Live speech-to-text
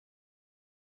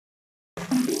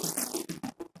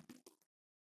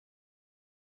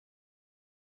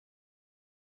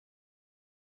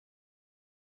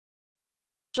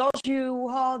George, you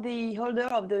are the holder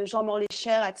of the Jean Morlet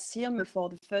Chair at Cirm for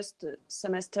the first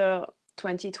semester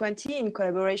 2020 in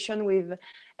collaboration with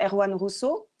Erwan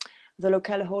Rousseau, the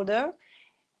local holder.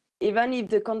 Even if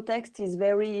the context is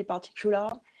very particular,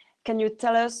 can you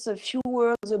tell us a few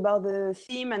words about the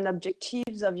theme and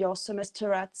objectives of your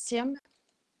semester at Cirm?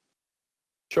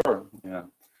 Sure, yeah.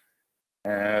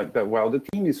 Well, the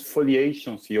theme is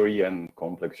foliation theory and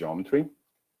complex geometry.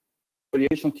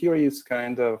 Foliation theory is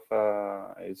kind of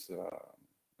a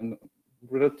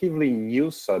relatively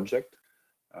new subject,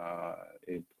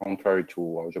 contrary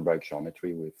to algebraic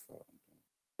geometry, with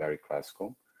very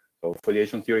classical. So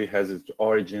foliation theory has its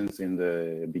origins in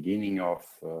the beginning of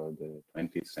the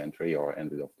 20th century or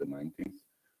ended of the 19th,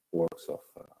 works of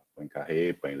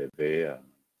Poincaré, Poinlevé,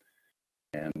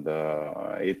 and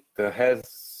it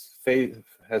has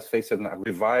faced a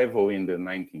revival in the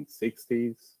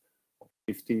 1960s,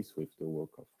 50s with the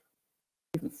work of,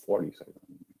 even 40s, I don't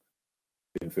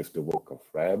know, with the work of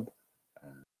Reb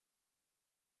and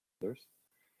others.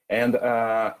 And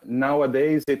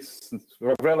nowadays it's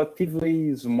a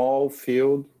relatively small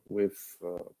field with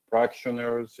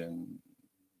practitioners in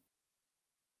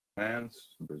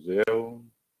France, Brazil,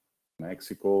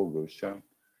 Mexico, Russia.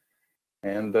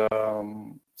 And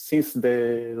since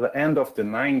the end of the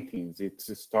 90s, it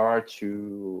started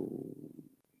to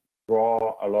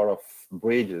draw a lot of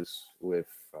bridges with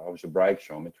algebraic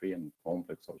geometry and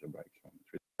complex algebraic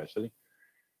geometry, especially.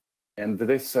 And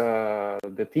this,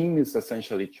 the theme is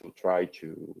essentially to try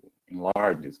to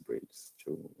enlarge these bridges,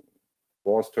 to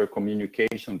foster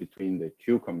communication between the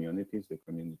two communities, the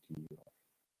community of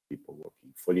people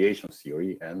working foliation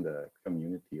theory and the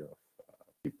community of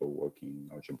people working in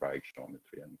algebraic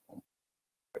geometry and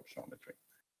complex geometry.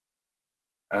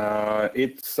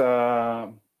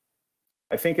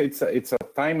 I think it's a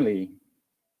timely.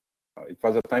 It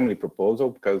was a timely proposal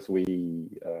because we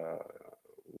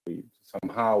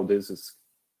somehow this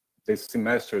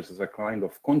semester is a kind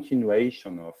of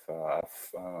continuation of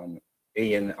an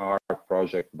ANR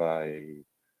project by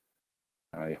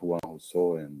Juan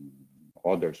Rousseau and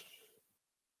others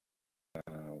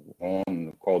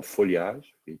called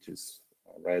Foliage, which is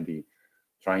already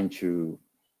trying to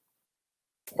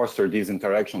foster this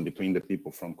interaction between the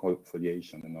people from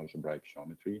foliation and algebraic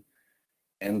geometry.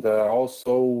 And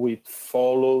also it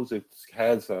follows, it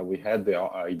has, we had the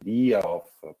idea of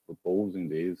proposing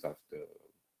this after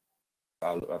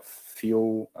a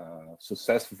few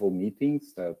successful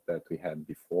meetings that we had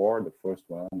before. The first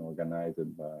one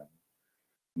organized by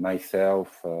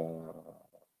myself.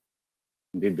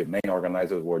 Indeed, the main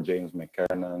organizers were James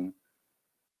McKernan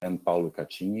and Paulo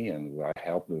Caccini, and I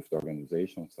helped with the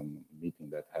organization, some meeting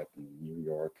that happened in New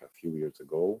York a few years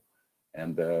ago.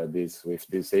 And with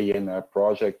this ANR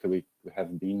project, we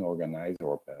have been organized,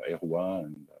 or Erwan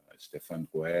and Stéphane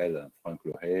Rouel and Franck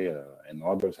Loret and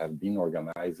others have been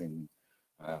organizing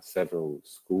several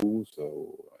schools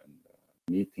and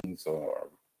meetings,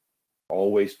 or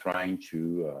always trying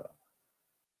to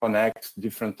connect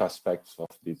different aspects of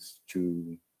these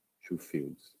two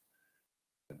fields.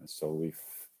 So we've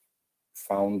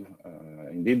found,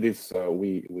 indeed, this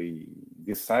we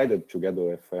decided together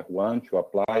with Erwan to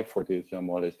apply for this Jean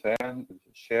Morlet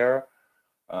Chair.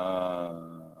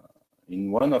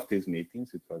 In one of these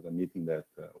meetings, it was a meeting that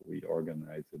we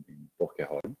organized in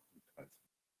Porquerolles. It was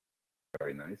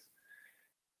very nice.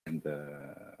 And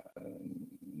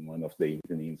in one of the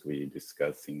evenings, we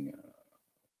discussing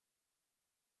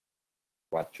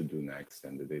what to do next,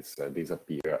 and this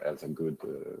appeared as a good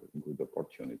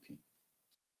opportunity.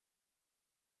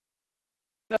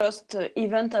 First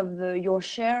event of your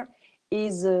share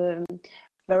is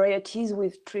Varieties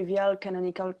with Trivial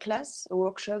Canonical Class, a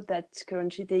workshop that's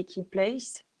currently taking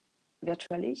place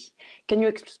virtually. Can you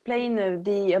explain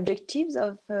the objectives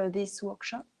of this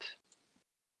workshop?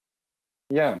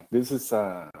 Yeah, this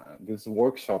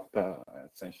workshop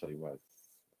essentially was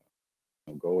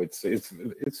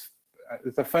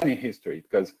it's a funny history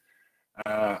because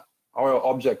our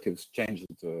objectives changed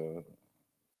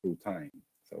through time.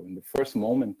 So in the first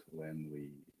moment when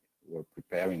we were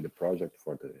preparing the project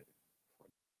for the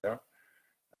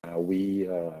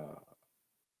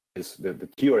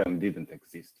theorem didn't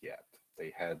exist yet.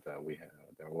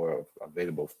 There were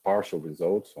available partial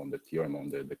results on the theorem on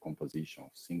the decomposition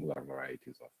of singular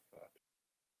varieties of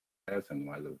and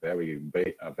was a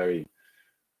very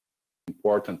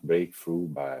important breakthrough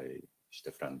by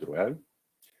Stéphane Rouel.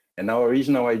 And our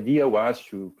original idea was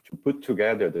to put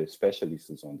together the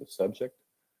specialists on the subject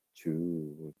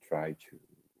to try to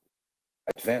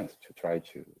advance, to try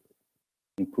to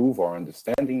improve our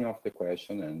understanding of the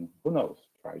question, and who knows,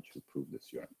 try to prove the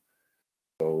theorem.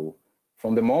 So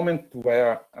from the moment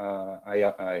where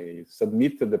I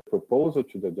submitted the proposal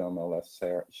to the journal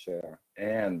chair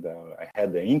and I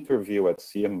had the interview at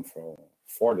Cirm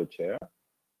for the chair,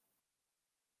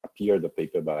 appeared a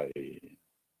paper by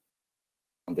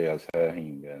Andreas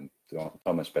Hering and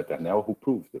Thomas Peternel, who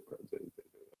proved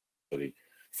the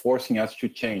forcing us to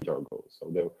change our goals.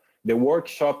 So the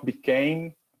workshop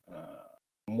became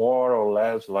more or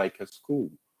less like a school,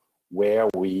 where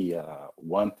we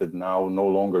wanted now no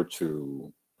longer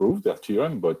to prove the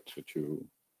theorem, but to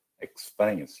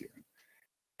explain a theorem.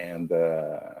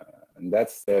 And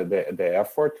that's the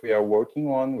effort we are working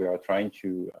on. We are trying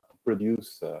to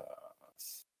produce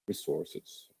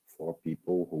resources for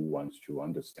people who want to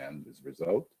understand this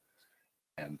result.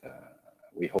 And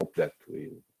we hope that we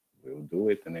will do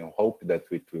it, and I hope that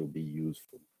it will be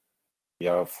useful. We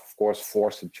are, of course,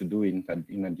 forced to do it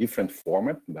in a different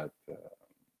format, but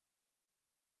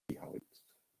see how it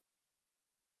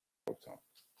works out.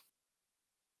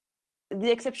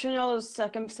 The exceptional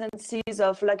circumstances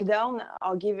of lockdown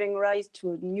are giving rise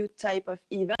to a new type of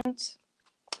event,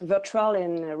 virtual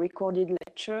and recorded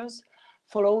lectures,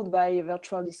 followed by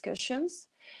virtual discussions.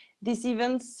 These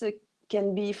events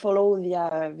can be followed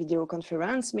via video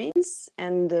conference means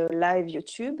and live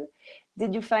YouTube.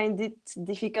 Did you find it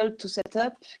difficult to set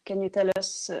up? Can you tell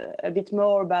us a bit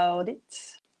more about it?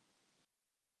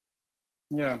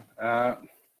 Yeah.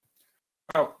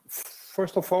 Well,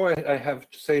 first of all, I have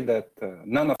to say that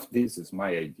none of this is my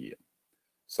idea.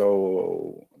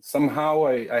 So somehow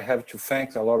I have to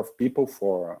thank a lot of people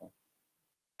for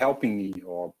helping me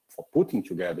or for putting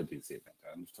together this event.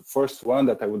 And the first one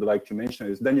that I would like to mention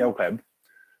is Daniel Reb.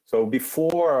 So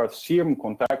before Cirm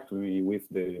contacted me with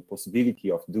the possibility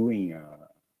of doing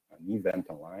an event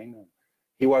online,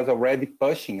 he was already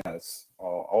pushing us,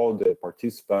 all the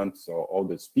participants or all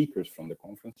the speakers from the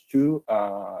conference, to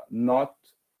not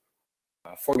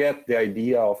forget the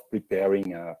idea of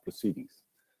preparing proceedings.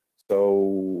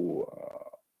 So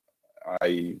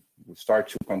I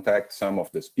started to contact some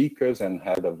of the speakers and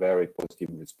had a very positive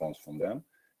response from them.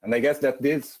 And I guess that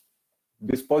this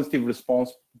positive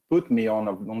response put me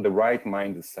on the right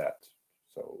mindset.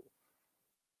 So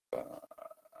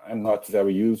I'm not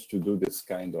very used to do this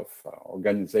kind of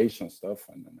organization stuff,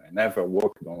 and I never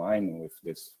worked online with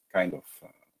this kind of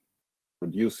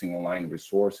producing online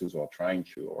resources or trying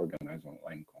to organize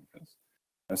online conference.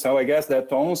 And so I guess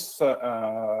that once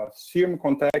Cirm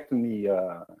contacted me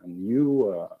and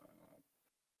you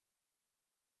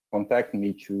contact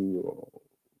me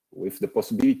with the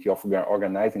possibility of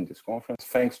organizing this conference,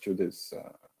 thanks to this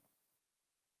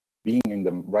being in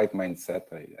the right mindset,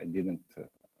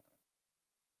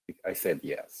 I said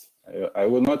yes. I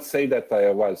will not say that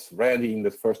I was ready in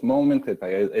the first moment, that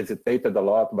I hesitated a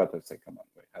lot, but I said, come on,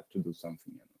 we have to do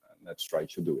something and let's try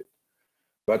to do it.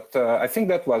 But I think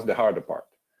that was the harder part,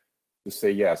 to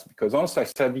say yes, because once I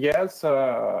said yes,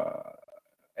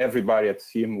 everybody at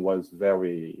Cirm was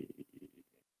very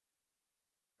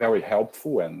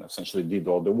helpful and essentially did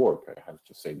all the work. I have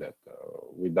to say that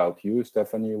without you,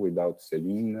 Stephanie, without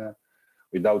Céline,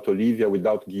 without Olivia,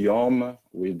 without Guillaume,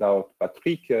 without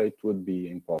Patrick, it would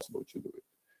be impossible to do it.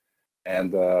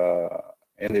 And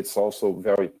it's also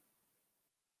very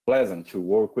pleasant to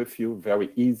work with you,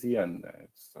 very easy, and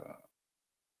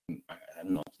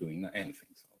I'm not doing anything.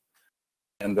 So.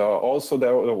 And also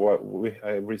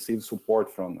I received support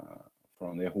from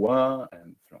Erwan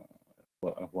and from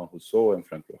Juan Rousseau and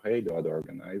Frank Lohay, the other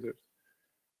organizers,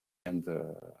 and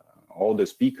all the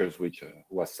speakers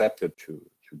who accepted to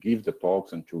give the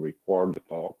talks and to record the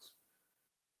talks.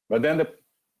 But then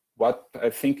what I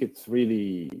think it's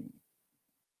really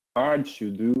hard to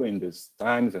do in these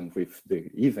times and with the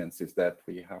events is that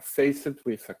we have faced it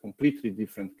with a completely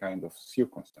different kind of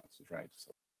circumstances, right?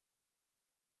 So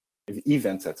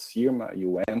events at Cirm,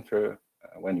 you enter,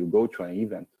 when you go to an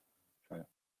event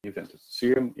at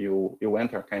Cirm, you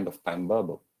enter a kind of time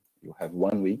bubble. You have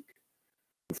 1 week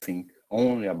to think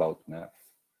only about math,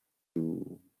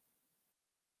 to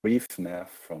brief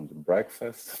math from the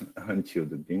breakfast until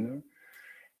the dinner.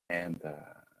 And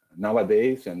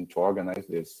nowadays, and to organize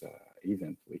this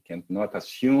event, we cannot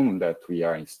assume that we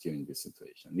are still in this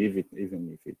situation.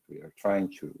 Even if we are trying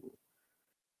to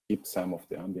keep some of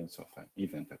the ambience of an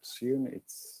event at Cirm,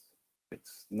 it's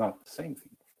not the same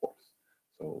thing, of course.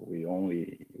 So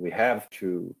we have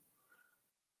to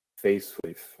face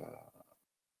with,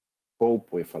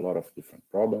 cope with a lot of different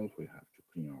problems. We have to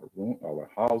clean our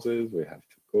houses, we have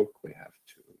to cook, we have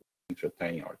to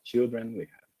entertain our children, we have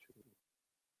to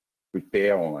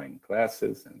prepare online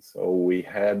classes. And so we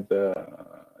had,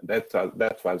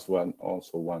 that was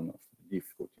also one of the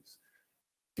difficulties.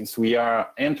 since we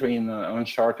are entering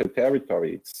uncharted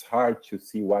territory, it's hard to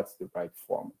see what's the right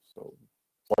format. So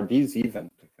for this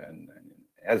event, and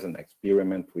as an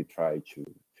experiment, we try to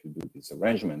do this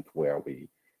arrangement where we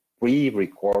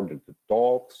pre-recorded the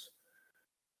talks,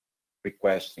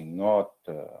 requesting not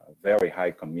very high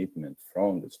commitment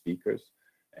from the speakers,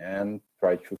 and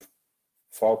try to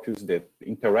focus the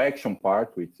interaction part,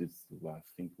 which is, I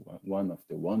think, one of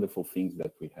the wonderful things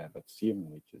that we have at Cirm,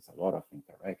 which is a lot of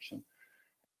interaction.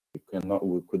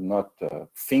 We could not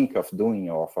think of doing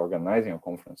or of organizing a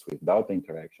conference without the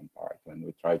interaction part, and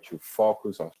we try to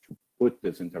focus or to put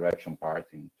this interaction part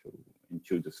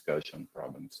into discussion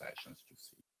problem sessions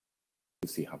to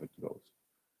see how it goes.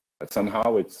 But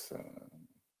somehow it's, I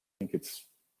think it's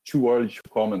too early to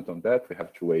comment on that. We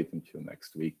have to wait until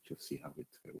next week to see how it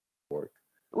will work.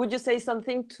 Would you say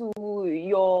something to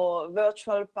your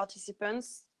virtual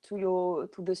participants, to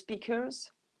the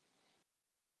speakers?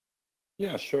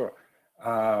 Yeah, sure.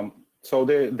 So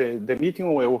the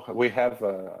meeting we have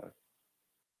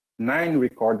 9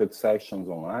 recorded sessions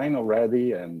online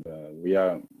already, and we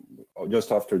are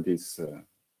just after this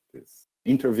this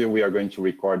interview, we are going to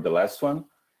record the last one,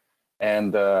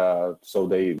 and so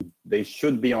they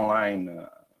should be online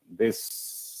this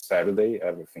Saturday.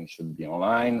 Everything should be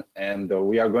online, and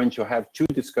we are going to have 2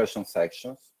 discussion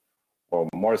sections, or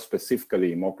more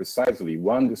specifically, more precisely,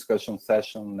 1 discussion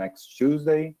session next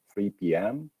Tuesday, 3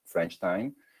 p.m. French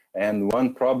time, and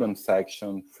 1 problem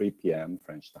section, 3 p.m.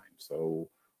 French time. So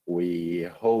we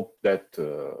hope that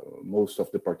most of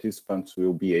the participants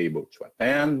will be able to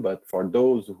attend, but for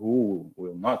those who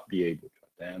will not be able to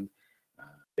attend,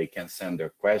 they can send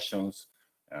their questions,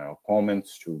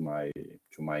 comments to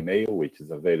my mail, which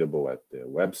is available at the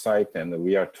website, and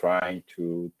we are trying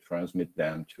to transmit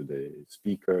them to the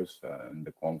speakers in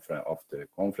the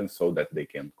conference so that they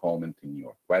can comment in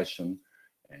your question,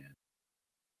 and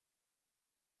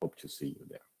hope to see you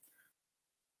there.